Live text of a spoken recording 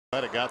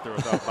Glad it got there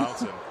without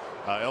bouncing.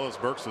 Ellis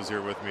Burks was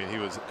here with me, and he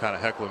was kind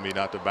of heckling me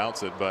not to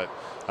bounce it, but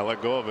I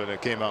let go of it, and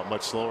it came out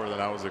much slower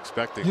than I was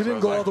expecting. You didn't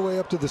go all the way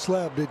up to the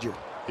slab, did you?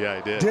 Yeah, I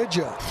did. Did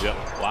you? Yep.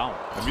 Wow.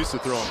 I'm used to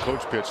throwing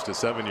coach pitch to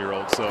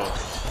 7-year-olds, so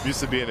I'm used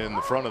to being in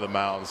the front of the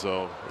mound,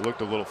 so it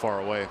looked a little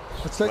far away.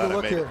 Let's take a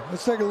look here.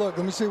 Let's take a look.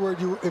 Let me see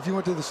if you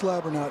went to the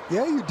slab or not.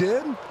 Yeah, you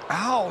did.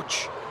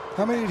 Ouch.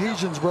 How many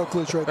adhesions broke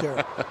loose right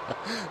there?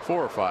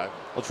 4 or 5.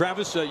 Well,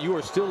 Travis, you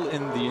are still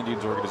in the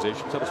Indians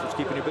organization. Tell us what's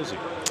keeping you busy.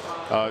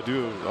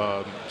 Do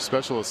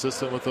special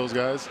assistant with those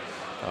guys.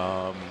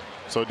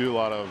 So I do a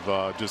lot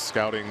of just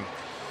scouting,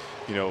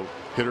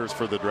 hitters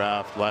for the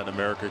draft, Latin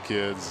America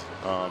kids,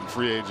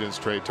 free agents,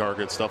 trade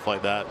targets, stuff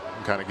like that,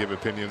 and kind of give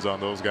opinions on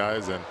those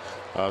guys. And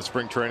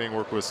spring training,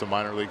 work with some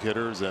minor league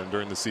hitters, and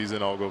during the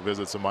season I'll go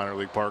visit some minor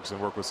league parks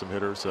and work with some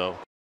hitters. So